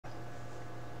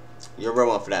You're a real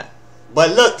one for that.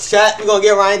 But look, chat, we're gonna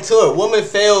get right into it. Woman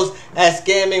fails at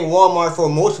scamming Walmart for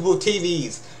multiple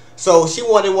TVs. So she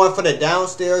wanted one for the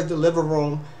downstairs, the living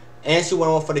room, and she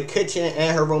wanted one for the kitchen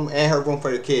and her room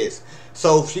for the kids.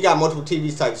 So she got multiple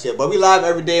TVs type shit. But we live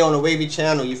every day on the WAVVY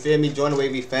channel. You feel me? Join the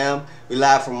WAVVY fam. We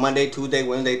live from Monday, Tuesday,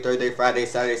 Wednesday, Thursday, Friday,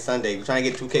 Saturday, Sunday. We're trying to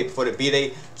get 2K before the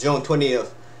BDAY, June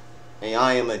 20th. And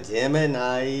I am a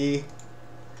Gemini.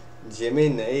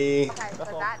 Okay,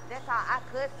 that's all I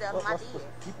could sell my deals.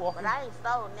 Keep walking. But I ain't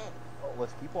stolen that. Oh,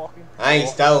 let's keep walking. I ain't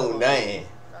stolen nothing.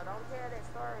 So don't tell that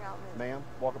story on me. Ma'am,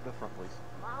 walk up to the front, please.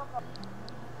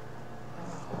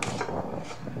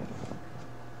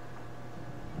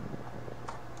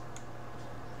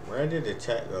 Where did the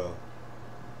chat go?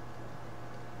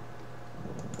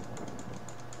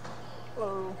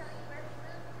 Hello.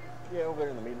 Yeah, over there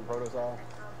in the meeting protos aisle.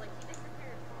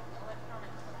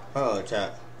 Hold on,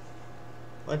 chat.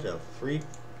 What the freak?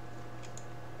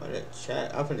 What the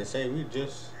chat? I'm finna say we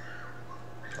just.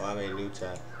 Oh, I made a new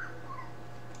chat.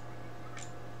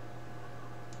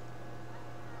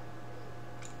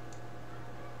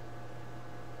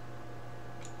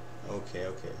 Okay.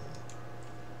 Okay.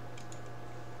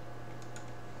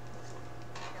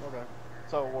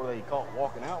 So were they caught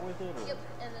walking out with it? Or? Yep.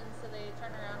 And then so they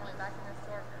turned around, went back in the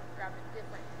store, grabbed a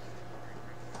different TV,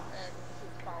 and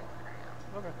he's following around.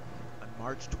 Okay. On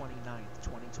March 29th,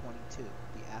 2022,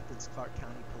 the Athens-Clarke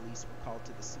County Police were called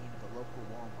to the scene of a local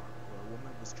Walmart where a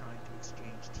woman was trying to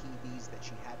exchange TVs that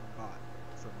she hadn't bought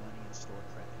for money and store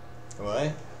credit.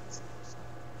 What?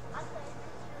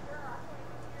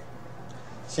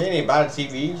 She ain't even bought a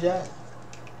TV yet?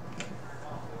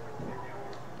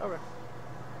 Okay.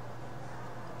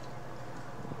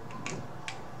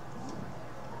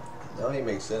 That don't even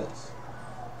make sense.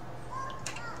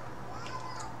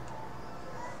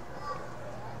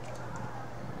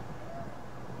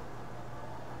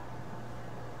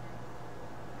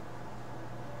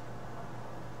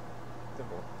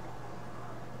 Simple.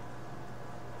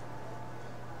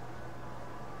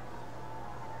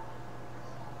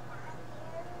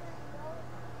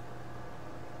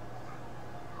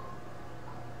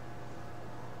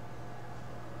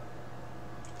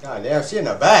 God damn, she in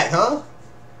the back, huh?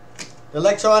 The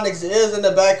electronics is in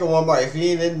the back of Walmart if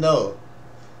you didn't know.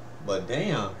 But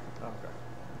damn. Okay.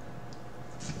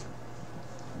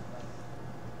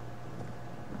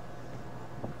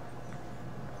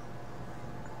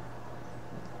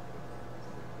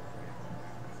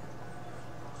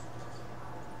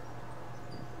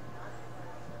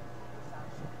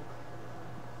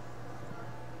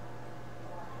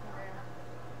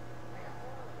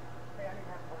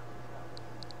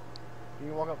 Can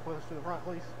you walk up with us to the front,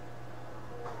 please?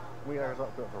 We are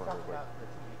up to the front. Talk about the TV.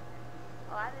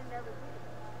 Oh, I didn't never did it.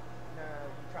 No,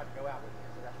 you tried to go out with me,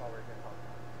 so that's why we're going to talk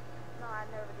about it. No, I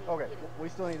never did Okay, get it. we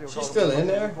still need to. She's still in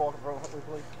there? Can you walk up front,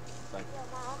 please? Thank you. Yeah,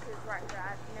 my uncle is right here.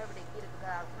 I never did get it because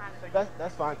I was trying to.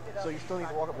 That's fine. So you still need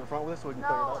to walk up to the front with us so we can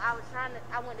clear it No, up? I was trying to.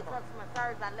 I went to customer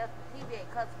service. I left the TV at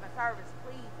customer service.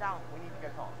 Please don't. We need to go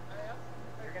talk.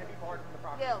 You're going to be barred from the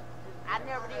property. Yeah, I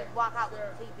never did walk out with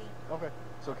the TV. Okay.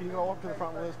 So can you go up to the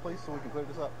front with us, please, so we can clear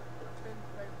this up?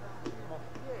 Yeah.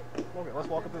 Okay, let's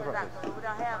walk up to the front, please. We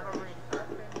don't have a ring.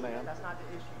 Ma'am, That's not the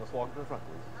issue. let's walk up to the front,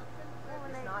 please.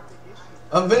 It's not the issue.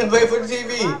 I'm finna pay for the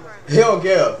TV. He don't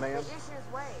care. The Ma'am, issue is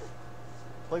what?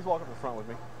 please walk up to the front with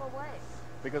me For what?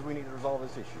 because we need to resolve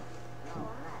this issue. No, I'm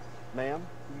not. Ma'am,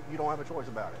 you don't have a choice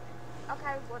about it.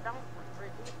 Okay, well, don't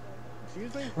resist me.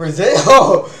 Excuse me? Resist?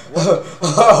 Oh,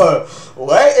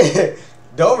 what?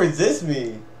 Don't resist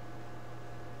me.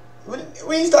 When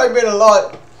you start being a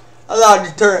law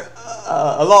officer,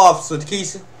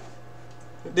 Keisha.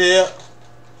 Yeah.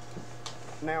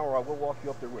 Now or I will walk you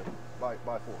up there with me by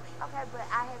force. Okay, but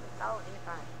I haven't sold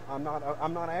anything.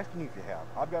 I'm not asking you if you have.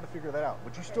 I've got to figure that out.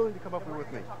 But you still need to come up here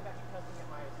with me. Talk about you cussing at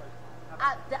my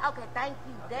associate. Okay, thank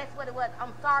you. That's what it was.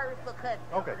 I'm sorry for cussing.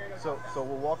 Okay, so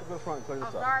we'll walk up to the front and clear this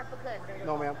I'm up. sorry for cussing.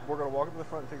 No, ma'am, we're going to walk up to the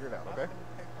front and figure it out, okay?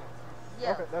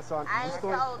 Yeah. Okay, that's fine. I ain't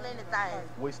sold anything.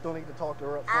 We still need to talk to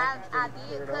her up front. I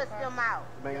did cuss them out.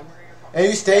 Ma'am, And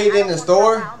you stayed in the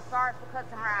store? I'm sorry for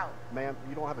cussing her out. ma'am,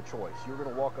 you don't have a choice. You're going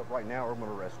to walk up right now or I'm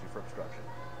going to arrest you for obstruction.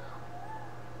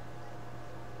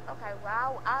 Okay,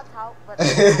 well, I'll talk, but... Walk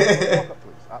up,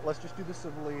 please. Let's just do this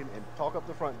civilly and talk up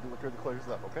the front and do clear this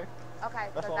up, okay? Okay,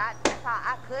 That's because all. that's how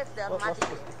I could sell my Let's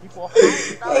deal. keep walking. Yo.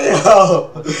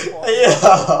 Let's keep walking. Yo.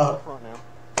 Walk up the front now.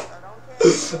 So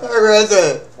don't tell me. Alright,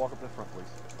 Walk up to the front,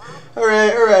 please.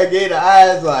 alright, get the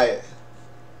eyes like.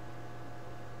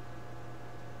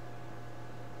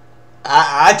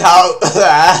 I talk.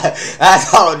 I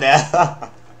talk now.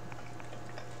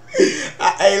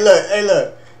 Hey,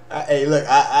 look. Hey, look,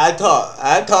 I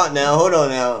talk now. Hold on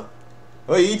now.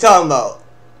 What are you talking about?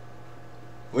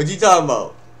 What you talking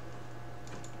about?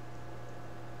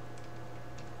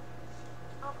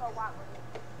 Uncle walk with me.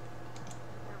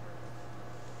 Remember,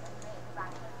 that man, 'cause I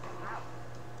cussed him out.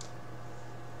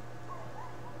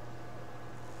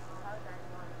 I told you I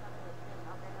didn't want to come here and sit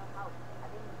up in no house. I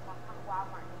didn't even want to come to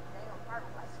Walmart today on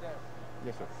purpose like that.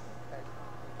 Yes, sir.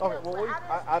 Okay, well,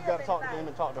 I've got to talk to him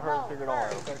and talk to her and figure it all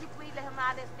out, okay? Could you please let him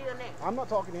out there still next? I'm not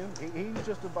talking to him. He's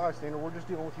just a bystander. We're just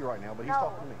dealing with you right now, but he's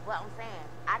talking to me. What I'm saying,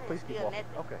 I didn't Please keep steal walking.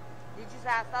 nothing. Okay. Did you say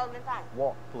I stole anything?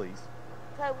 Walk, please.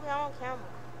 Because we on camera.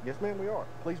 Yes, ma'am, we are.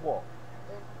 Please walk.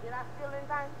 Did I steal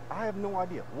anything? I have no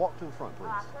idea. Walk to the front,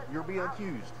 please. You're being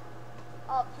accused.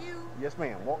 Accused? Yes,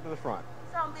 ma'am. Walk to the front.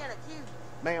 So I'm being accused.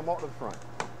 Ma'am, walk to the front.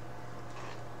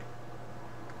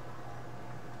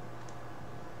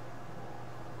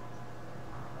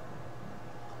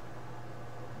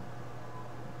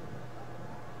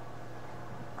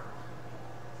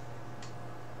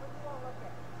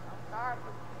 Sorry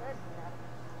for cussing that.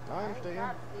 I understand.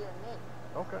 I ain't trying to steal nothing.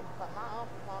 Okay. But my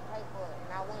uncle gonna pay for it.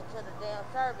 And I went to the damn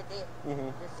service there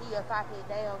to see if I could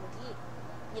damn get,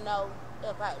 you know,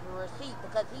 if I the receipt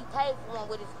because he paid for one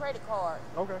with his credit card.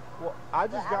 Okay. Well, I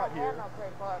just got I here. don't have no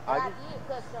credit card. But I did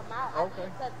cuss him out. Okay. I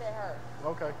did cuss at her.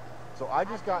 Okay. So I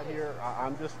just got here.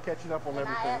 I'm just catching up on And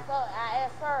everything. I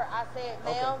asked her, I said,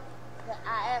 ma'am.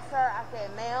 I asked her, I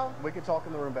said, ma'am. We can talk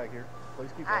in the room back here.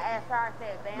 Please keep I walking. asked her, I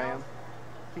said, ma'am.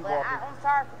 Keep But walking. I'm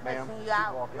sorry for Ma'am, cussing you keep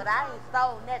out, walking. but I ain't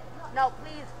stole nothing. No,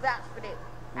 please vouch for that.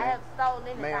 I haven't stolen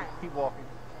anything. Ma'am, keep walking.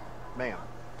 Ma'am,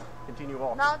 continue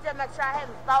walking. No, just make sure I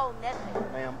haven't stolen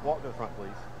nothing. Ma'am, walk to the front,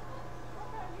 please.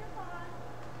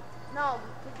 No,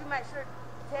 could you make sure,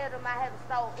 tell them I haven't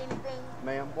stolen anything?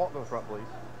 Ma'am, walk to the front, please.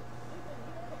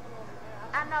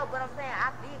 I know, but I'm saying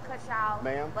I did cut y'all,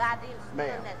 Ma'am, but I didn't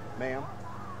steal nothing.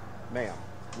 ma'am,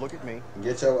 look at me.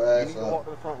 Get your You ass need to up. walk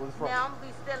to the front with the front. Now I'm gonna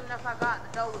be stealing if I got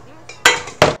the door with this.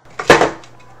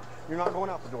 You're not going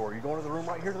out the door. You're going to the room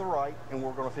right here to the right, and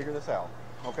we're going to figure this out.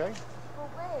 Okay? For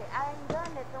what? I ain't done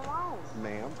nothing wrong.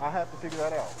 Ma'am, I have to figure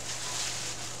that out.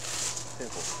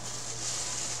 Simple.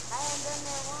 I ain't done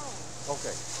nothing wrong.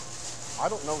 Okay. I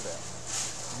don't know that.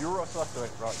 You're a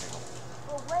suspect right now.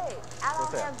 For what? I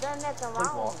What's that? have done nothing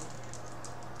Please wrong. walk.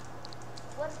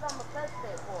 What if I'm a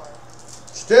suspect for?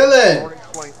 Stealing.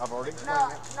 I've already explained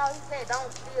No, it. no, he said don't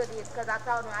steal this because I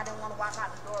told him I didn't want to walk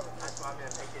out the door with you. That's why I'm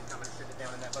going to take it and I'm going to sit it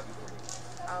down in that buggy for you.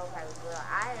 Okay, well,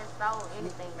 I ain't stole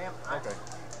anything. Ma'am, Okay.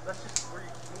 let's just, we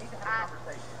need to have a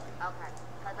conversation. Okay,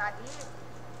 because I did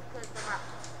cut them out.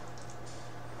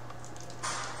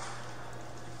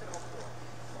 Just sit on the floor.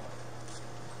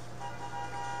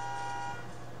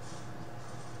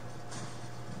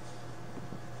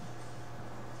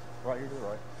 Right here to the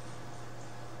right.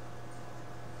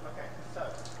 Okay, so,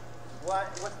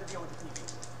 what's the deal with the TV?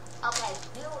 Okay,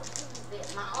 deal with the TV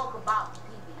that my uncle bought the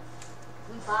TV.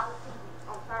 We bought a TV.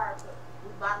 I'm sorry, but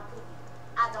we bought a TV.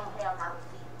 I don't have my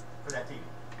receipt. For that TV?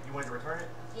 You wanted to return it?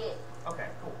 Yes. Okay,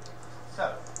 cool.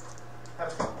 So, have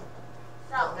a seat.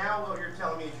 So, Now what you're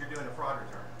telling me is you're doing a fraud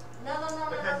return. no.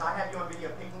 Because I have you on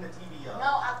video picking the TV up. No,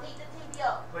 I picked the TV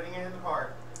up. Putting it in the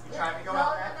cart. You Yeah, tried to go no,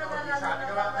 out no, that no, door. no, You no, tried to no,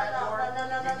 go no, out that no, door. no,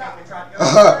 no, You no, came no. and tried to go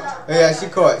out Yeah, she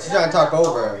caught. She's trying to talk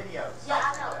over her. Video. Yeah,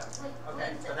 I know. Okay,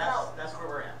 Please, so no. that's where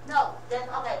we're at. No, that's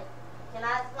okay. Can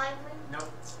I explain, please? Nope.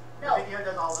 No. The video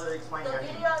does all the explaining The I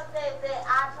need. video says that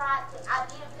I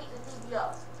did pick the TV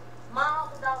up. My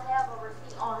uncle don't have a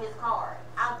receipt on his card.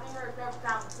 I've been here several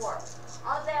times before.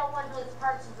 Only thing I want to do is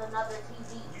purchase another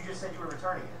TV. You just said you were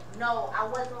returning it. No, I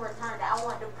wasn't returning it. I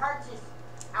wanted to purchase.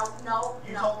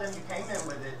 You told them you came in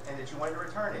with it and that you wanted to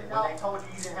return it. No. When they told you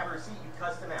you didn't have a receipt, you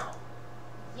cussed them out.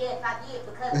 Yes, I did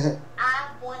because I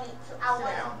wanted to. Sit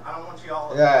down. I don't want you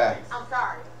all over Yeah. the place. I'm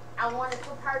sorry. I wanted to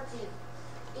purchase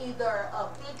either a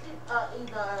 50.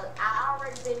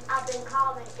 I've been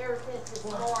calling ever since this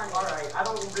morning. All right. I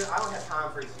don't have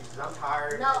time for excuses. I'm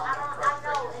tired. No, I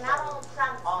know, and I don't try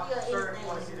to steal Sir, if you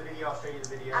want to anything. see the video, I'll show you the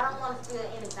video. I don't want to steal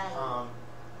anything.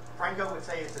 Franco would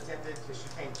say it's attempted because she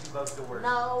came to both doors.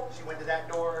 No. She went to that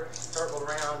door, she circled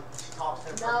around, she talked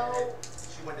to him for a minute.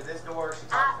 She went to this door, she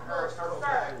talked to her, circled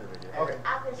back. Okay.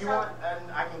 You want,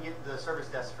 and I can get the service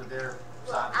desk for their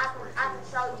side of the story. I can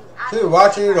show you. She was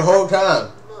watching you the whole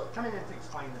time. Look, Come in and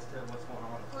explain this to what's going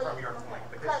on please. from your point.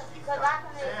 Because she's Because I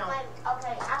can sit down. explain.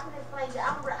 Okay, I can explain to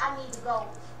you. I need to go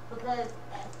because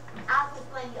I can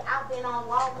explain to you. I've been on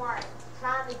Walmart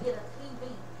trying to get a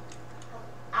TV.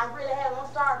 I really have.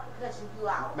 I'm sorry for cussing you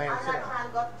out. Ma'am, I'm sit not down. trying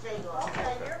to go to jail.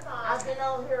 Okay, you're fine. I've been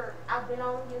on here. I've been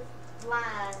on this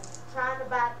line trying to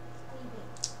buy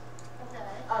TV. Okay.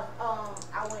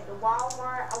 I went to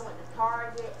Walmart. I went to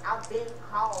Target. I've been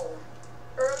called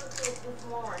early this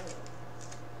morning.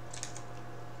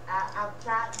 I've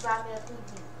tried to buy me a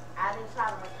TV. I didn't try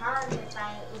to return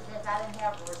anything. It's just I didn't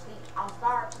have a receipt. I'm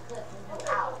sorry for cutting you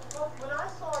out. Well, when I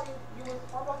saw you, you was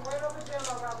almost right over there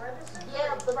around registered.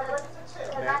 Yeah, because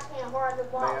I can't hardly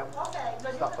walk. Okay,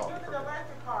 now you did an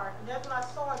electric card, and that's when I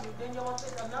saw you. Then you want to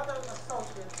take another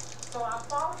associate. So I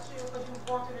followed you because you were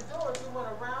going to the door. You went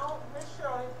around Miss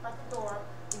Shirley at the door,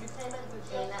 and you came in and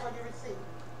she asked for your receipt.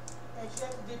 And she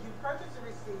asked, did you purchase the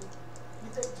receipt? You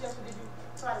said, Jessica, did you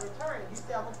try to return it? You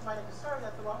said, I went to my service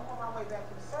desk. So I'm on my way back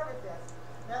to the service desk.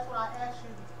 That's when I asked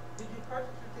you, did you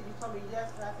purchase the receipt? You told me yes,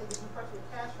 and I said, did you purchase a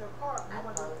cash or a card?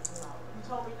 You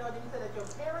told me no. Then you said that your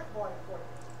parents bought it for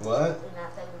you. What? And I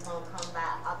said we're going to come by.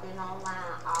 I've been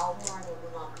online all morning.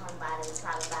 We're going to come by and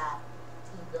try to buy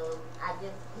either. I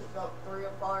just picked up 3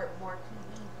 or 4 more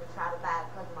TVs to try to buy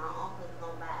because my uncle's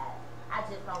going to buy it. I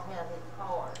just don't have his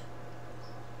card.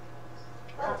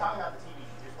 We're not talking about the TV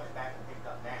you just went back and picked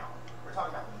up now. We're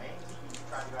talking about the main TV you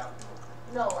tried to go out the door.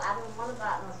 No, I didn't want to go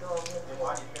out no door with Then it.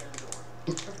 why did you go to the door?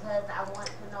 Because I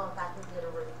wanted to know if I could get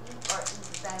a receipt or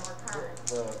anything returned.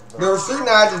 The receipt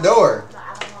not at the door. No,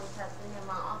 I don't want to touch any of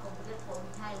my uncle, but this one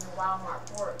we came to Walmart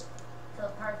for it to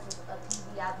purchase a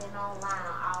TV. I've been online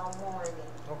all morning.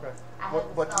 Okay. I But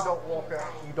you haven't don't walk sold out.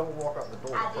 anything. You don't walk out the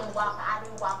door. I didn't walk out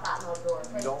no door.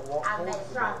 You don't walk I towards made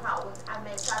the sure I door. talked with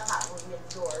Miss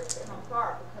Doris, and I'm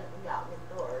sorry for cutting you out, Miss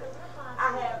Doris.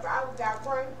 I got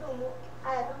brain tumor. I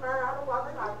had to learn how to walk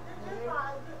it out.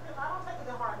 I don't take it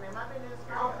to heart, ma'am. I've been in this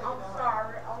I'm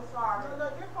sorry. I'm sorry. No,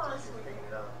 you're fine, sweetie.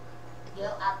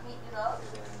 Yep, I picked it up.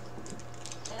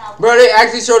 And I Bro, they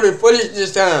actually showed the footage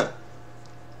this time.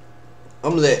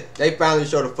 I'm lit. They finally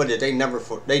showed the footage. They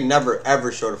never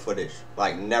ever show the footage.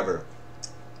 Like never.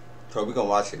 So we gonna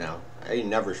watch it now. They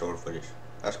never show the footage.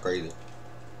 That's crazy.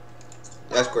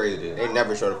 That's crazy. They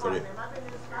never show the footage.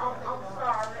 I'm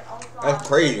sorry. That's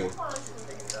crazy.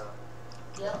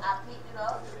 Yep, I picked it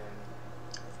up.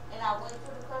 And I went to the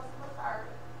customer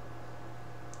service.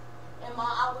 And I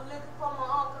was looking for my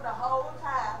uncle the whole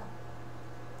time.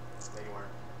 No, you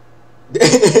weren't.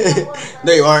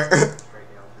 They aren't. Straight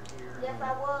down through here. Yes, I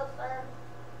was, sir.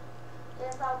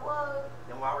 Yes, I was.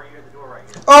 Then why were you at the door right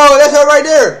here? Oh, that's her right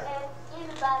there. And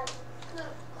anybody could.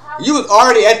 You was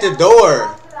already at the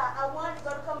door. I wanted to go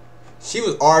to come. She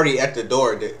was already at the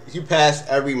door. You passed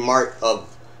every mark of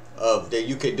that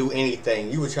you could do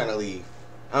anything. You were trying to leave.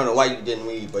 I don't know why you didn't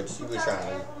leave, but you were trying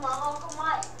to leave. For my Uncle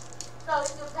Mike. So he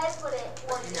could pay for that.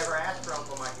 But you never asked for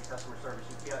Uncle Mike in customer service.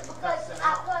 You Because cussed him I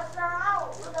out cussed her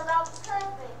out because I was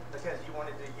cussing. because you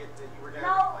wanted to get that you were going to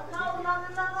No. refund the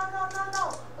TV.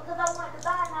 Because I wanted to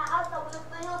buy it. Now I told him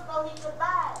for him so he could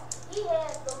buy it. He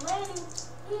has the money.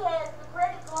 He has the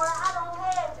credit card. I don't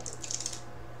have it.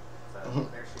 So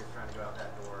there she is trying to go out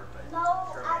that door. But No,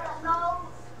 Shirley I asked don't her. know.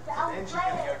 So I'm then she's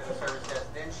glad. going to go to the service desk.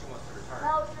 Then she wants to return.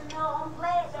 No, I'm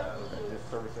glad they did. This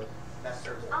service desk. That's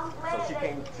service desk. I'm glad So she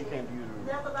they came. did. She came to you.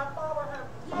 Yeah, because I followed her.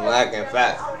 I'm lagging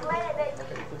fast. I'm glad they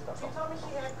Okay, did. please stop She talking. told me she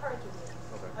had purchased it.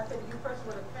 Okay. I said, did you purchase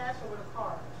with a cash or with a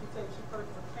card? She said she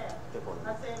purchased with cash. Good for you.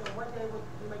 I said, well, what day would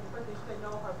you make your birthday? She said,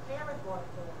 no, her parents bought it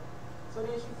for her. So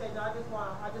then she said, no, I just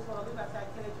want to leave. I said,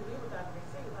 can let you leave without the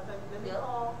receipt? I said, let me Yep.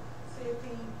 call, see if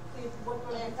what's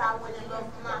going And to so I went to go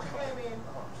to my She came in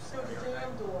through the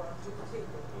jam door with the ticket.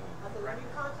 I said, let me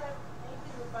contact AT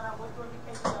to find out what door you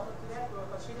came to. I went to that door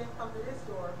because she didn't come to this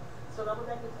door. So I was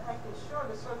actually sure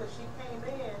to show that she came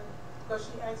in because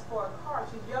she asked for a card.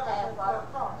 She yelled at her for a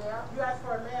card. Yeah. You asked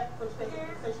for a math, which they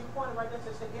said she pointed right there.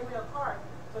 She said, give me a card.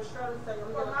 So Shirley said,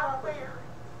 we get a card for you.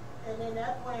 And then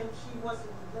that's when she got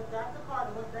the card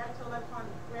and went back to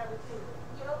electronic, grabbed the ticket.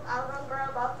 Yep, I was gonna grab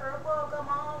about 3 or 4 because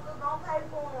my uncle's gonna pay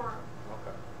for them.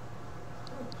 Okay.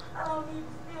 I don't need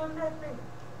to steal nothing.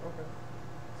 Okay.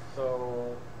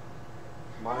 So,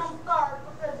 I'm sorry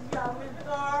because y'all been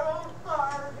sorry. I'm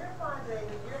sorry. You're fine,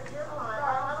 baby. You're fine.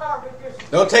 I'm sorry because you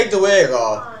Don't take the wig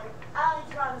off. fine. I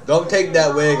ain't trying to Don't steal take that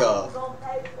it. wig My off. uncle's gonna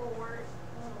pay for it.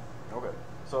 okay.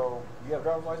 So, you have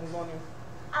driver's license on you?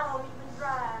 I don't even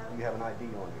drive. You have an ID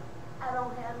on you? I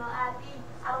don't have no ID.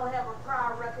 I don't have a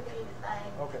prior record or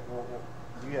anything. Okay. Well,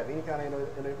 do you have any kind of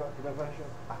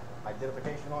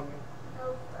identification on you?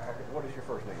 No, sir. Okay. What is your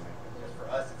first name, man? Just for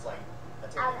us, it's like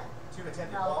I- 2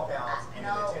 attempted no, walkouts and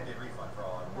no. an attempted refund for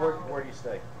all of them. Where do you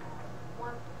stay?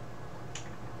 One.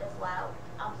 That's why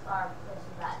I'm sorry because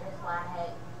you got. That's why I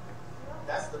had.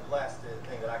 That's the last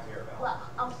thing that I care about. Well,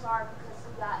 I'm sorry because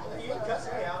you got. You can cuss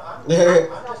me out. I'm I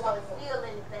just don't want to steal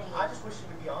anything. I just wish you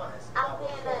would be honest I'm about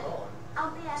what's being going on.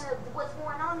 I'm being what's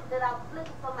going on is that I was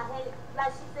looking for my head.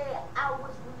 Like she said, I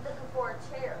was looking for a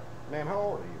chair.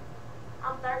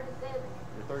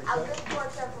 I went to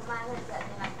work there for my haircut,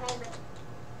 and I came back.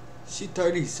 She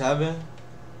 37?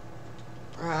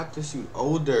 Right after she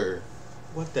older.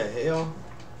 What the hell?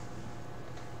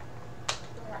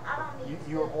 I don't need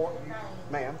You were born,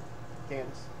 ma'am,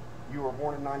 Candace, you were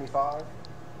born in 95,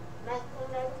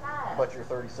 1985. but you're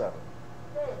 37.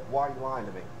 Yeah. Why are you lying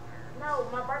to me? No,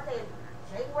 my birthday is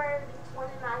January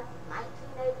 29th,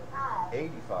 1985.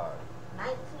 85.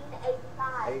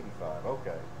 1985. 85,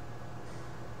 okay.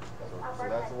 That's my So birthday.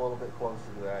 that's a little bit closer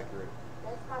to the accurate.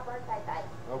 That's my birthday date.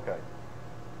 Okay.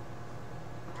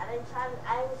 I didn't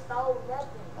stole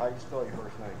nothing. How do you spell your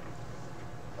first name?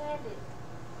 Candace.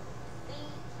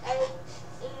 C-A-N-D-I-C-E.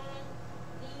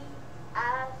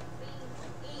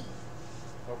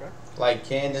 Okay. Like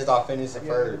Candace, I'll finish it You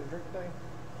have first. anything to drink today?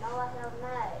 No, I have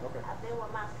not. Okay. I've been with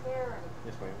my parents.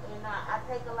 Yes, ma'am. And I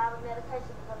take a lot of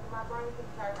medication because of my brain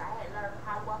concern. I had learned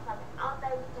how to walk something. All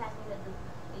thing we came in to do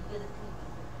is get a TV.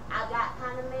 I got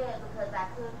kind of mad because I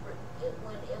couldn't. If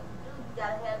you do, you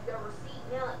gotta have your receipt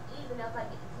now. Even if I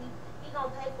get the TV, he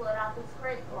gonna pay for it off his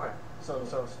credit card. Okay. So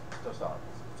stop.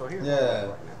 So here's what I'm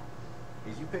right now.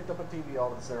 Is you picked up a TV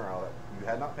out of the center outlet you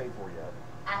had not paid for yet.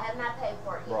 I have not paid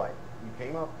for it yet. Right. You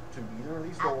came up to either of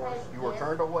these I doors. paid, You were yes.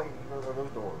 turned away either of those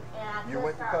doors. And I You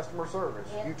went to customer service.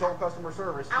 Yes. You told customer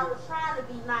service. I was trying to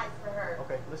be nice to her.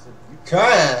 Okay, listen. You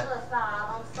Trying.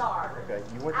 Oh. I'm sorry. Okay,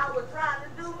 you went. I was trying to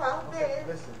do my Okay,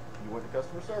 best. listen. You went to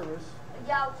customer service,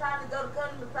 Y'all trying to go to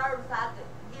customer service so I could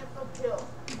get some help.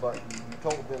 but you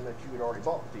told them that you had already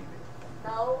bought the TV.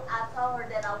 No, I told her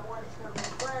that I wanted to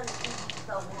refund the TV.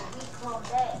 So when we come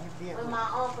back, You can't when my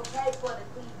uncle paid for the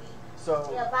TV, So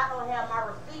if I don't have my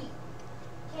receipt,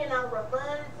 can I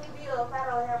refund the TV? Or if I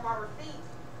don't have my receipt,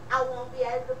 I won't be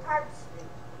able to purchase it.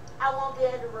 I won't be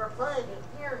able to refund it,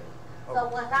 period. So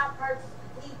Okay. once I purchase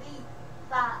the TV,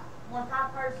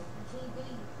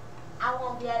 I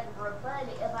won't be able to refund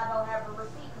it if I don't have a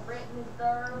receipt. Correct me,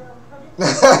 sir?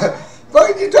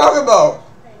 What are you talking about?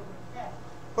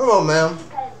 Come on, ma'am.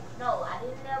 No, I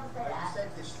didn't ever say You that. said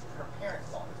this her parents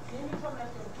bought it. Then you told me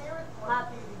that your parents My- bought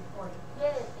the TV for you.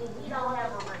 Yes, and he don't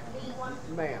have a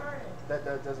receipt. ma'am,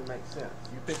 that doesn't make sense.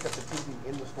 You picked up the TV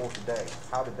in the store today.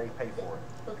 How did they pay for it?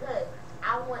 Because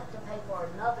I want to pay for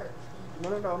another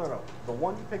TV. No. The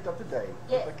one you picked up today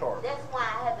Yes, with the card. that's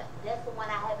why that's the one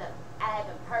I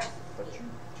haven't purchased But yet. you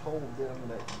told them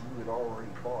that you had already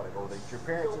bought it, or that your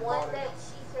parents The had one bought it. that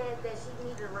she said that she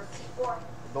needed a receipt for.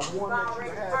 The she's one that you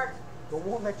already had. purchased. The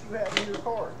one that you had in your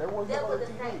card. There was That no was other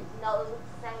the TV. same. No, it was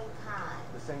the same kind.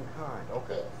 The same kind.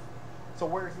 Okay. Yes. So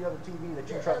where's the other TV that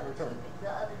you The tried to other return? TV, the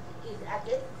other is, I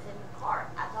guess it's in the cart.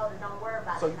 I told her don't worry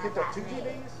about So it. you and picked I up got two mad.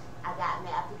 TVs? I got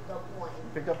mad. I picked up one. You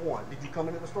picked up one. Did you come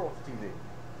into the store with the TV?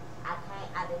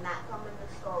 I did not come in the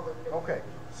store with the Okay.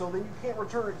 TV. So then you can't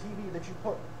return a TV that you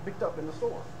picked up in the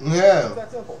store. Yeah. It's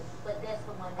that simple. But that's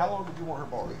the one. How long did you want her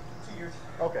borrowed? 2 years.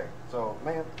 Okay. So,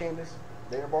 ma'am, Candace,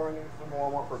 they are borrowing you from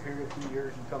Walmart for a period of 2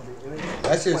 years. You come to any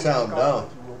That shit sound dumb.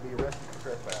 You will be arrested for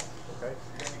trespass. Okay.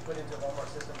 You're going to be put into a Walmart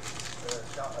system.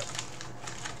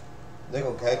 They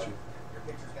gonna catch you. Your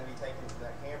picture's going to be taken from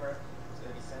that camera. It's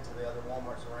going to be sent to the other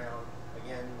Walmarts around.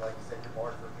 Again, like you said, you're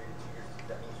barred for a period of 2 years.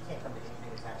 That means you can't come to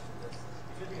anything attached to this.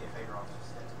 If you'll do me a favor, I'll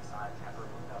just step to the side, have her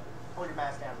look up. Pull your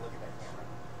mask down and look at that camera.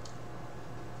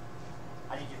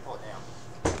 I need you to pull it down.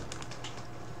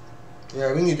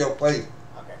 Yeah, we need your plate.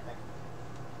 Okay, thank you.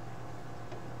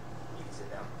 You can sit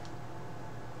down.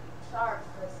 Sorry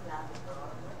for listening out the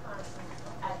door.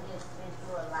 I just been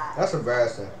through a lot. That's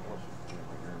embarrassing.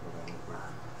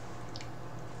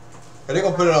 But they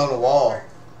gonna put it on the wall. Alright.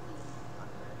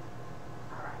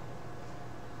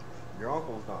 Your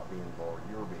uncle's not being borrowed.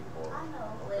 You're being I borrowed.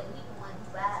 know, but he's the one who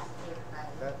buys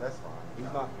everything. That's fine. He's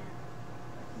not.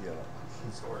 Yeah.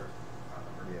 Stores.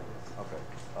 Yeah. Okay.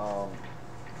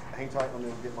 Hang tight. Let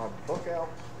me get my book out,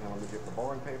 and let me get the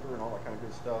borrowing paper and all that kind of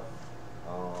good stuff.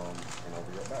 And I'll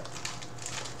be right back.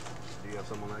 Do you have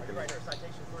someone that can? Write her a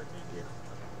citation for it too? Yeah.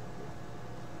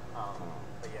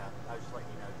 But yeah, I was just letting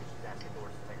you know because she's asking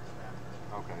Doris to take her to the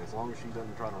bathroom. Okay. As long as she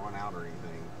doesn't try to run out or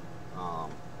anything. Well,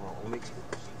 let me. She's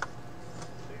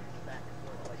back and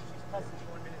forth. Like she's cussing me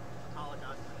 1 minute,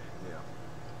 apologize for that. Yeah.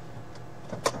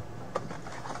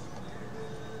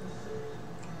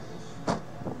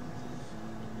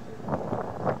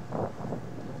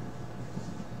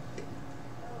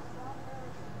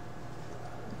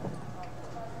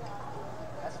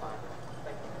 That's fine.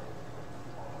 Thank you.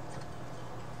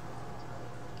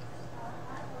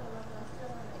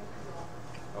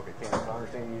 Okay, Candace, I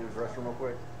understand you use the restroom real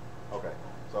quick. Okay.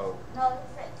 So. No,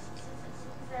 she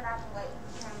said I can wait.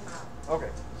 He came out. Okay,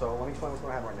 so let me explain what's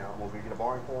going to happen right now. I'm going to get a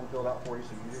borrowing form filled out for you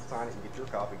so you just sign it and get your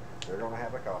copy. They're going to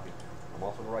have a copy. I'm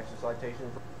also going to write you a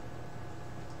citation for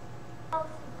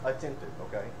attempted,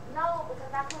 okay? No, because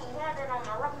I can't have that on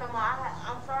my record no more.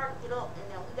 I'm sorry to get up, and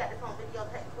then we got this on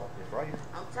videotape. It's right here.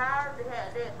 I'm tired to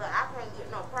have that, but I can't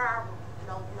get no problem.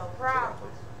 No problem.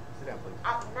 Sit down, please.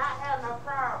 I cannot have no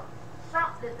problem.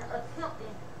 Something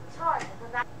attempting charges.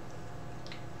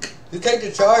 You take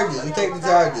the charges. You take the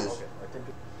charges. Okay,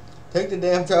 attempted. Take the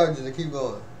damn charges and keep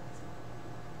going.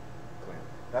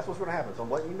 That's what's going to happen. So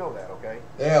I'm letting you know that, okay?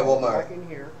 Yeah, Walmart. Back in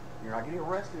here, you're not getting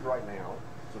arrested right now,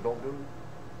 so don't do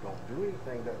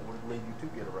anything that would lead you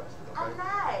to get arrested, okay? I'm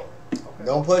not. Okay.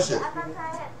 Don't push it. I thought I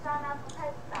had to sign out the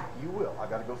paper thing. You will. I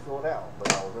got to go fill it out, but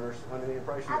I was under the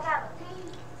impression. I got a P.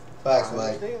 Facts, I Mike.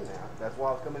 understand that. That's why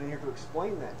I was coming in here to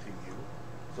explain that to you,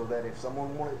 so that if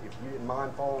someone wanted, if you didn't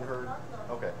mind following her,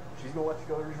 okay, she's gonna let you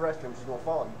go to the restroom. She's gonna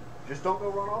follow you. Just don't go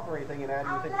run off or anything and add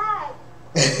I'm anything. not.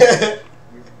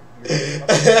 I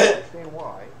understand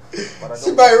why, but I don't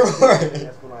She might run.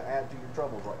 That's gonna add to your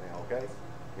troubles right now. Okay,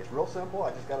 it's real simple. I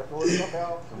just gotta fill this stuff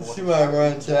out. And we'll She let might you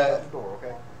run, out chat. the door,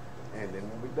 okay? And then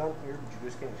we'll be done here, but you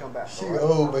just can't come back. She all right?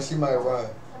 old, but she might run.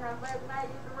 Can I make my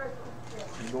use the restroom?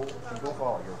 She's gonna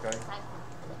follow you, okay?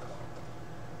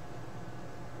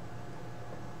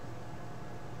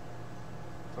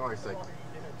 Sorry, sake.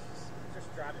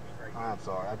 Just driving me crazy. I'm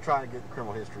sorry. I'm trying to get the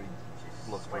criminal history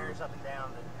She look clear. swears up and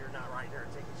down that you're not writing her a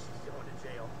ticket. She's going to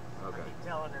jail. Okay. I keep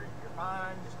telling her, you're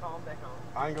fine, just call him back home.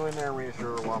 I can go in there and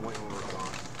reassure her while I'm waiting on the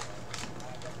response.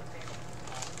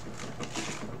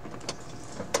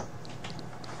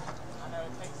 I know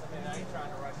it takes a minute. I ain't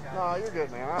trying to rush out. No, you're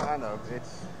good, man. I know.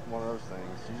 It's one of those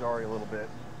things. She's already a little bit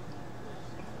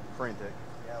frantic.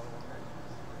 Yeah, a little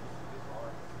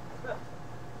bit.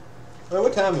 Hey,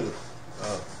 what time is it?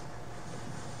 Oh.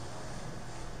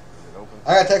 Is it open?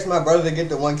 I gotta text my brother to get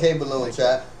the 1K balloon,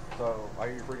 chat. So, I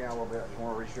hear you freaking out a little bit. I just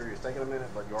want to reassure you it's taking a minute,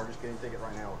 but you are just getting a ticket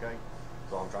right now, okay?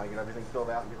 So I'm trying to get everything filled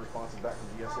out and get responses back from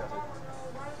GSS.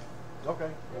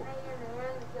 Okay.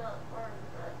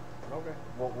 Okay.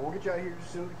 Well, we'll get you out of here as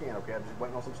soon as we can, okay? I'm just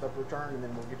waiting on some stuff to return, and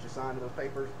then we'll get you signed to those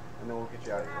papers, and then we'll get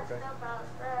you out of here, okay?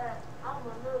 I'm a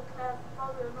little class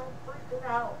mother and I'm freaking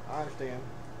out. I understand.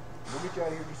 We'll get you out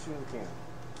of here as soon as we can.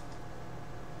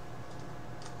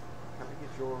 Can I get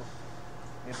your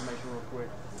information real quick?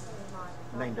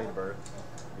 Name, date of birth.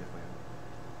 Yes, ma'am.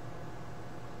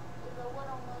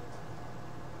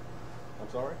 I'm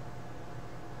sorry?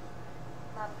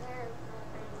 My parents said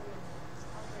they would.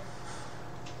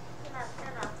 Can I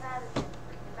stand outside of it?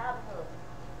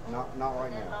 Not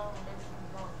right now.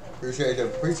 Appreciate it.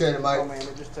 Appreciate it, Oh, Mike. man,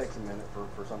 it just takes a minute for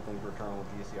something to return with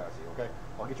GCIC, okay?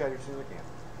 I'll get you out of here as soon as I can.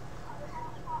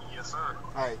 Yes, sir.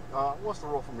 Hey, what's the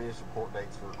rule for municipal court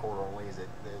dates for court only? Is it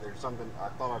there's something? I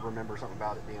thought I'd remember something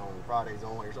about it being on Fridays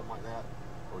only or something like that,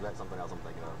 or is that something else I'm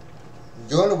thinking of?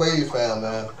 Join the WAVVY fam,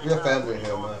 man. We have family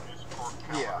here, man.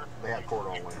 Yeah, they have court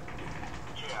only.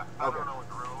 Yeah, I Okay. don't know what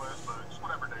the rule is, but it's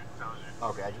whatever date tells you.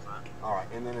 Okay, all right.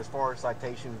 And then as far as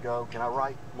citations go, can I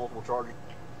write multiple charges?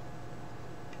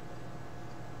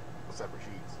 Separate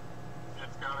sheets.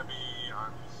 It's got to be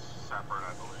on separate,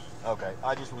 I believe. Okay,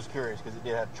 I just was curious because it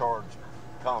did have charge,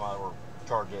 comma, or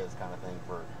charges kind of thing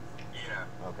for. Yeah.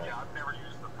 Okay. Yeah, I've never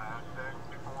used the pad thing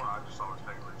before. I just always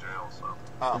take it to jail, so.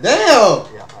 Oh, Damn!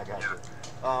 yeah, I got Yeah.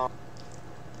 you.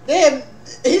 Damn,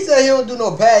 he said he don't do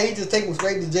no pad, he just take him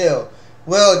straight to jail.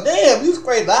 Well, damn, you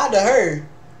straight lied to her.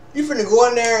 You finna go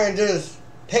in there and just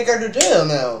take her to jail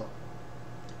now.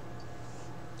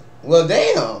 Well,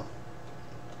 damn.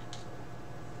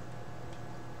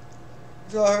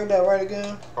 Y'all heard that right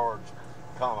again? Charge,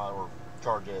 comma, or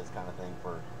charges kind of thing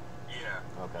for. Yeah.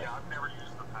 Okay. Yeah, I've never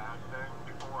used the pad thing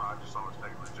before. I just always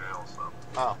take it to jail, so.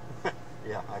 Oh,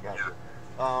 yeah, I got you.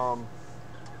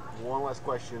 One last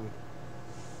question. How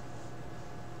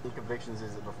many convictions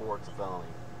is it before it's a felony?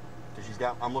 Because she's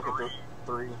got, I'm looking through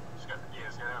three. She's got to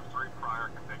have 3 prior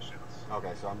convictions.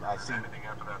 Okay, so I see. Anything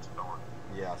after that's a felony.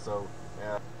 Yeah, so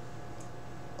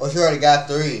Oh, she already got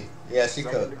 3. Yeah, she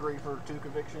second could. degree for 2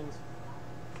 convictions.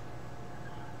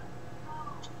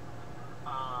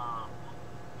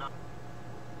 No.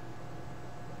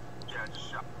 Yeah, just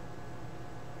shot.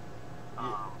 3 or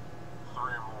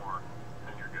more,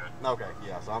 and you're good. Okay,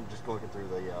 yeah, so I'm just looking through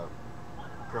the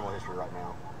criminal history right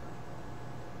now.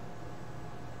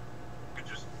 You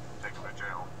could just take them to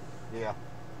jail. Yeah.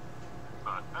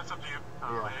 But that's up to you.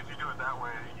 Yeah. If you do it that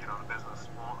way, you know, the business,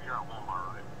 well, you're at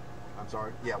Walmart, right? I'm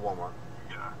sorry. Yeah, Walmart.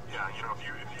 Yeah, you know, if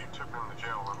you took them to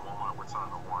jail, then Walmart would sign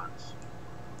the warrants.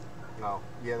 No.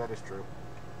 Yeah, that is true.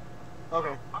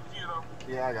 Okay. Up to you, though.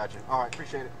 Yeah, I got you. All right,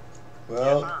 appreciate it.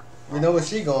 Well, Yes, sir. you know where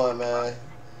she going, man.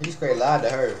 He straight lied to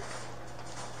her.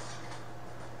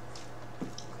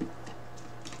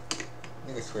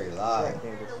 Nigga straight All lie. right, It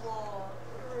Candace. really was.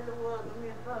 It really was a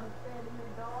misunderstanding,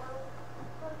 my daughter.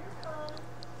 So you're fine.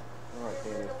 All right,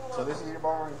 Candace. So this is your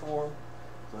borrowing form.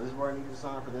 So this is where I need you to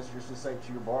sign for this. Just to say that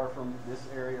you're borrowed from this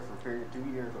area for a period of 2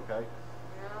 years, okay?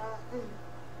 Yeah.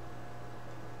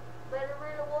 But it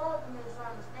really was a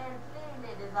misunderstanding. Please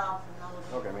let this officer know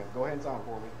that. Okay, man. Go ahead and sign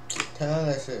for me. Tell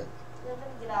that shit. Yeah, let me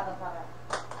get out of here.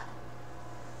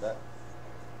 That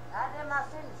I did my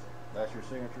signature. that's your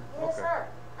signature? Yes, Okay. sir.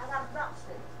 I got a doctor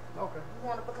signature. Okay. You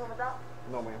want to become a doctor?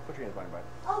 No, man. Put your hands behind your back.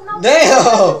 Oh, no.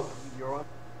 Damn! You're on.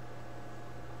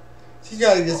 She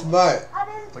gotta get smart. I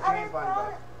didn't. Put I your hands didn't behind your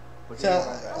sign back. it. Put your hands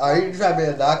behind your back. Are you trying to be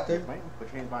a doctor? Yes, ma'am. Put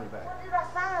your hands behind your back. What did I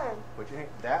sign? Put your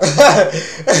hand. That.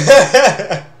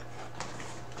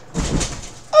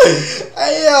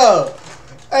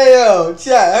 Hey yo,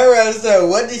 chat. Her answer.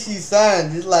 What did she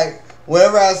sign? Just like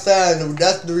whatever I signed,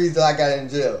 that's the reason I got in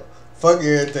jail. Fuck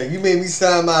everything. You made me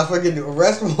sign my fucking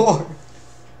arrest warrant.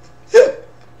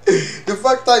 The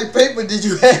fuck type paper did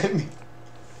you hand me?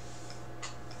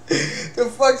 The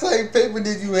fuck type paper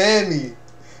did you hand me?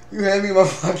 You hand me my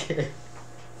fucking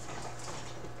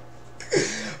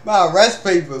my arrest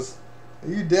papers. Are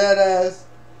you dead ass?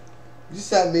 You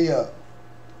set me up.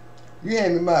 You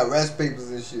hand me my arrest papers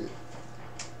and shit.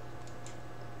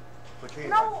 Put your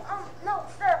hands No, no,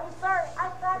 sir. I'm sorry.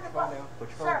 I signed Put it. your phone down. Put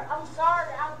your phone Sir, down. I'm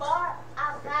sorry. I bought. I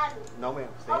signed it. No, ma'am.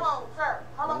 Hold Stand. on, sir.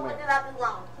 Hold No, on. What ma'am. did I do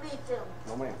wrong? Please tell me.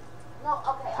 No, ma'am. No,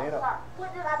 okay. Stand I'm up. sorry. What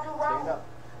did I do wrong? Stand up.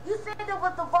 You said it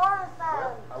was the bar sign.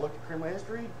 Well, I looked at criminal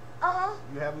history. Uh-huh.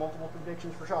 You have multiple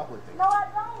convictions for shoplifting. No, I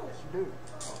don't. Yes, you do.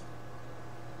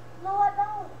 No, I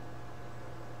don't.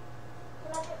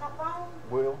 Can I get my phone?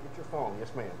 Will, get your phone. Yes,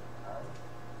 ma'am.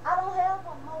 I don't have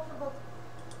a multiple.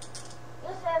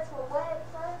 It says for what,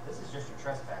 sir? This is just your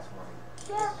trespass warning.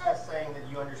 Yes, This is just saying that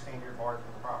you understand you're barred from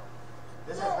the property.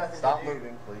 This has Yes. nothing Stop to do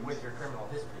moving, please. with your criminal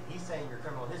history. He's saying your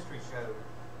criminal history showed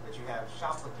that you have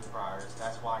shoplifting priors.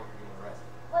 That's why you're getting arrested.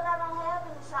 But I don't have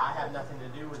any shop. I have nothing to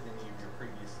do with any of your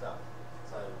previous stuff.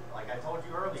 So, like I told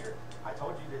you earlier, I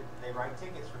told you that they write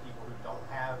tickets for people who don't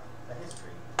have a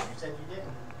history. You said you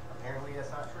didn't. Apparently,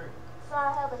 that's not true. So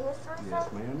I have a history, Yes,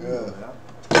 sir? ma'am. You Yeah. know that.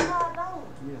 No, I don't.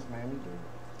 Yes, ma'am. You do.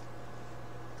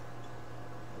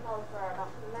 No, sir, I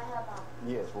don't. Can I have my,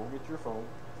 Yes, we'll get your phone.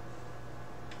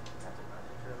 That's a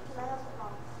picture of can I have my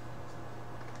phone?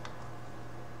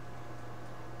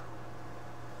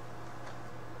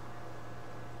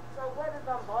 So what is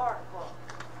I'm barred for?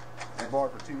 You're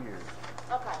barred for 2 years.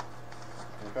 Okay.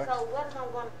 Okay? So what is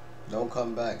I'm going to... Don't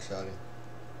come back, shawty.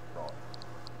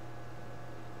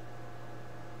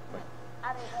 Right.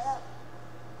 I didn't have...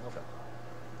 Okay.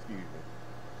 Excuse me.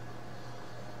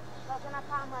 So can I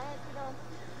call my auntie then?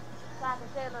 So I can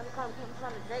tell them to come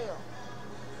to jail?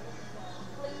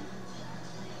 Please?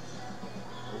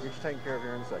 We'll get you taken care of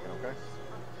here in a second, okay?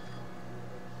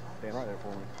 Stand right there for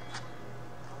me.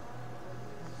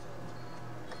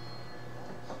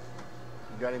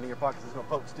 You got anything in your pockets that's gonna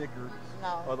poke, stick, or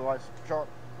No. otherwise sharp?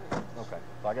 Okay.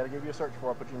 So I gotta give you a search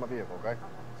before I put you in my vehicle, okay?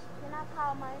 Can I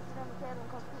call my auntie then and tell them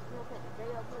to come pick me up at the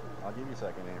jail, please? I'll give you a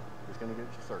second here. Just gonna get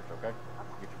you searched, okay?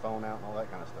 Get your phone out and all that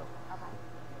kind of stuff. Okay. Can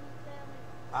you tell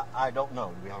me? I don't know,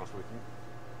 to be honest with you.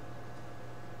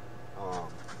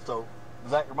 So,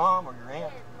 is that your mom or your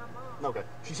aunt? Yes, my mom. Okay.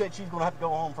 She said she's gonna have to go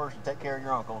home first and take care of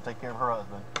your uncle and take care of her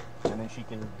husband, and then she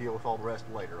can deal with all the rest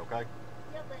later, okay?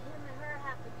 Yeah, but him and her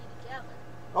have to be together.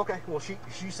 Okay, well, she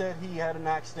said he had an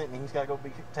accident and he's got to go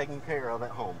be taken care of at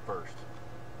home first.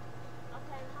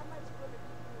 Okay, how much will it be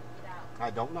to get out? I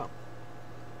don't know.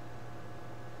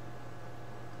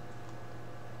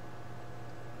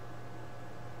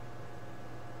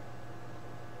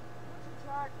 What you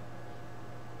charging me?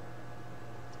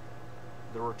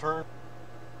 The return,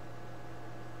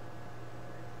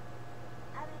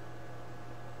 I didn't...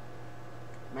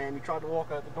 man, you tried to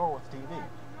walk out the door with the TV. No, I did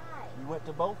not. You went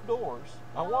to both doors.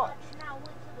 I No, watched. I did not. Went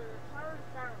to the return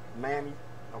service. Ma'am, you,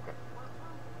 okay.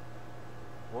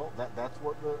 Well, that's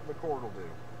what the court will do.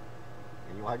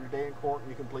 And you'll have your day in court and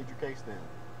you can plead your case then.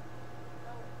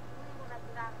 So, when will I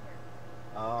get out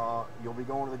of here? You'll be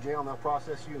going to the jail and they'll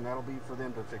process you and that'll be for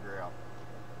them to figure out.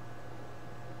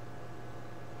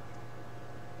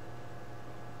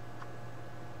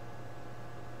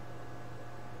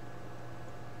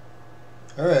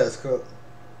 Alright, let's go.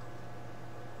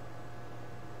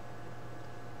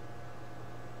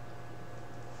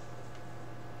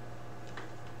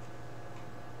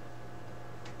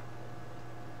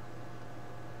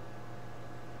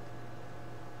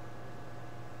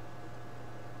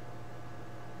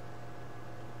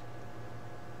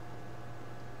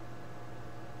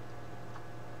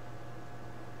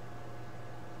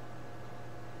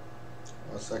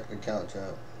 second account,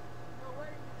 child. No, what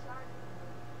are you charging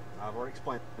me? I've already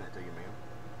explained that to you, ma'am.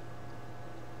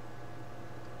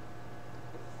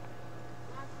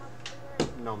 Am I supposed to do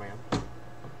that? No, ma'am. What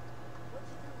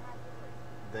you do have to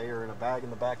do? They are in a bag in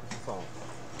the back with your phone.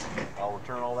 I'll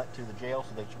return all that to the jail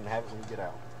so that you can have it when you get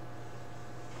out.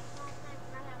 Can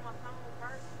I have my phone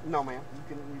first? No, ma'am.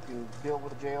 You can deal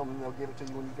with the jail and then they'll give it to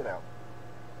you when you get out.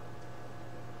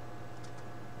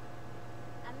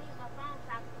 I need my phone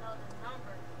so I can know the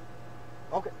number.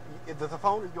 Okay. The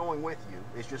phone is going with you.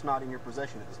 It's just not in your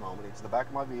possession at this moment. It's in the back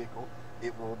of my vehicle.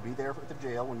 It will be there at the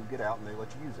jail when you get out and they let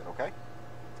you use it, okay?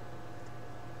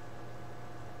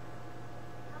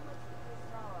 How much is this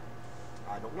charge?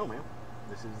 I don't know, ma'am.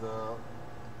 This is the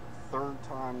third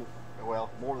time, well,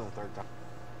 more than the third time.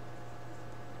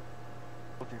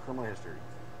 Look at your criminal history.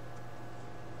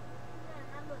 Yeah,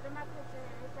 I looked at my picture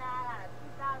and it said I got a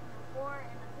 2004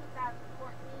 and a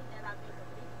 2014 that I've been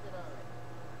convicted of.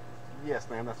 Yes,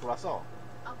 ma'am, that's what I saw.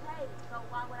 Okay, so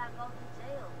why would I go to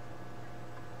jail?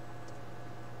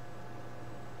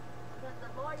 Because the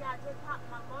lawyer, I just talked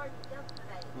to my lawyer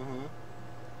yesterday, Mm-hmm.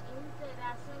 and he said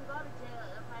that I shouldn't go to jail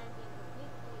if I ain't been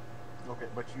convicted Okay,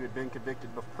 but you had been convicted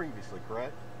previously,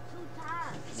 correct? 2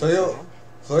 times.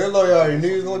 So your lawyer already knew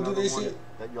you was gonna do this shit?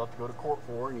 That you'll have to go to court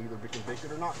for and either be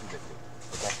convicted or not convicted.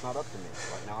 But that's not up to me.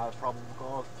 Right now I have probable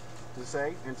cause to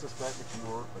say and suspect that you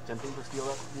were attempting to steal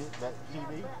that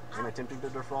TV and attempting to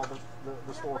defraud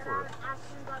the store for it. I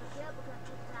shouldn't go to jail because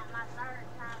this is not my 3rd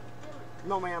time stealing.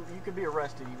 No, ma'am, you could be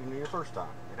arrested even your first time.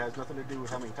 It has nothing to do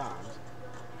with how many times.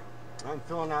 I'm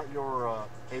filling out your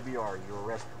ABR, your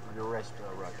arrest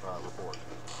report.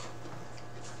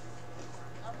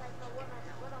 Okay, so what I'm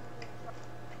doing?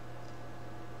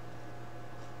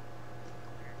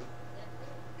 That's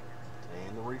it.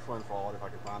 And the refund for all it if I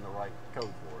can find the right code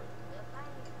for it. If I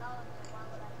ain't stolen, then why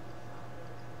would I do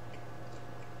something?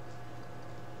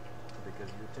 Because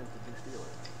you attempted to steal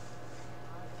it.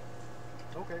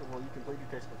 Okay, well, you can plead your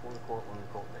case before the court when the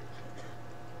court date.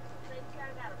 They say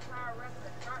I got a prior record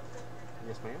of shoplifting,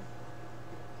 Yes, ma'am.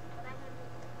 but I haven't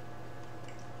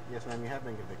been Yes, ma'am, you have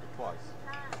been convicted twice.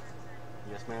 times.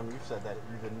 Yes, ma'am, you've said that.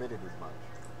 You've admitted as much.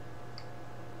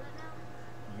 But now,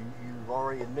 You've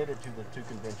already admitted to the 2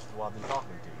 convictions while I've been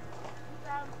talking to you.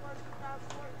 2004,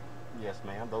 2014. Yes,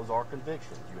 ma'am, those are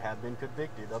convictions. You have been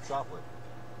convicted of shoplifting.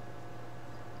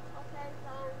 Okay,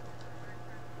 so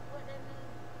what that mean?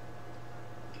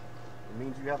 It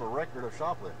means you have a record of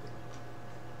shoplifting.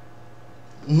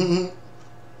 Mm-hmm.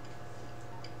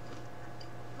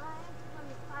 My income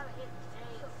is probably in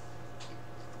jail.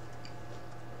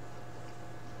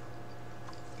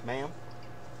 Ma'am,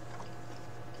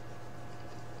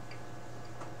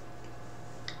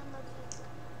 How much is it?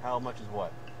 how much is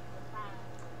what? The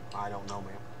fine. I don't know,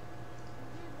 ma'am. You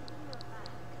usually give me a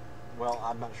fine. Well,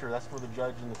 I'm not sure. That's for the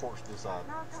judge and the courts to decide.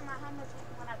 No, I'm talking about how much is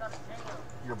it when I go to jail.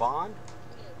 Your bond?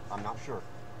 Yes. I'm not sure.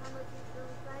 How much you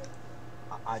usually say?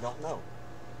 I don't know.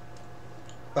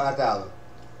 $5,000. Can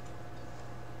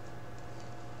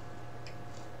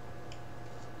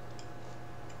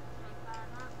I sign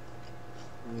up?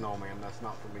 No, ma'am, that's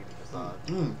not for me to decide.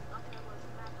 Mm. Okay, well,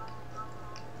 you're not gonna go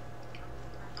on. I mean,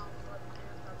 you're not gonna go to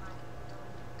jail for my,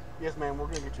 Yes, ma'am, we're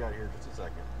going to get you out of here in just a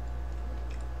second.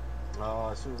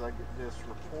 As soon as I get this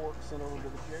report sent over to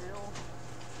the jail,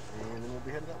 and then we'll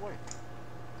be headed that way.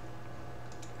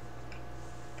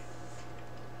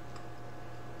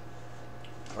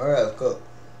 Alright, let's go.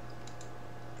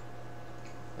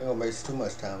 Ain't gonna waste too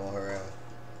much time on her ass.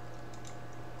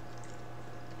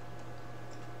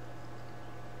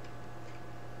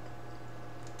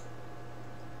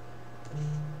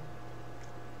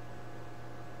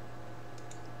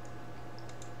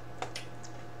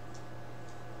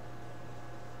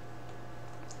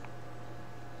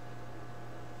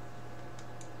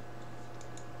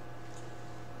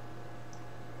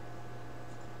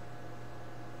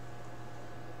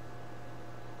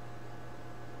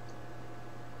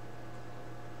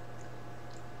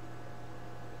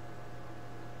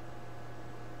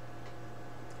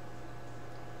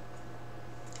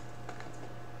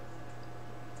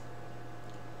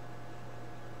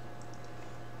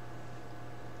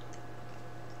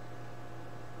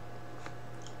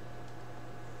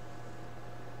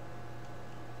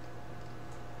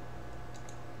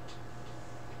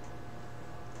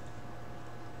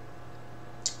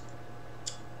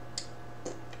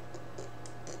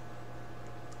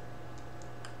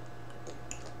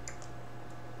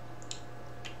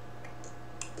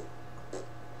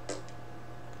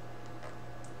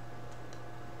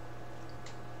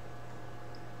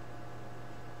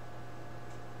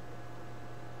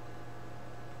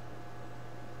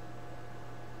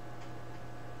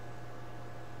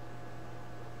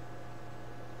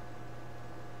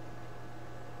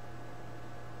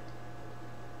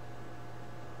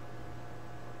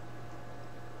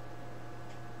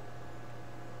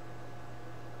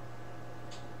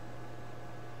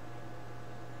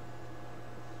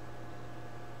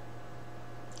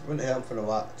 What the hell I'm finna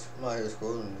watch? I'm out here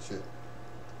scrolling and shit.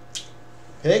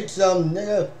 Pick some,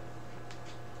 nigga.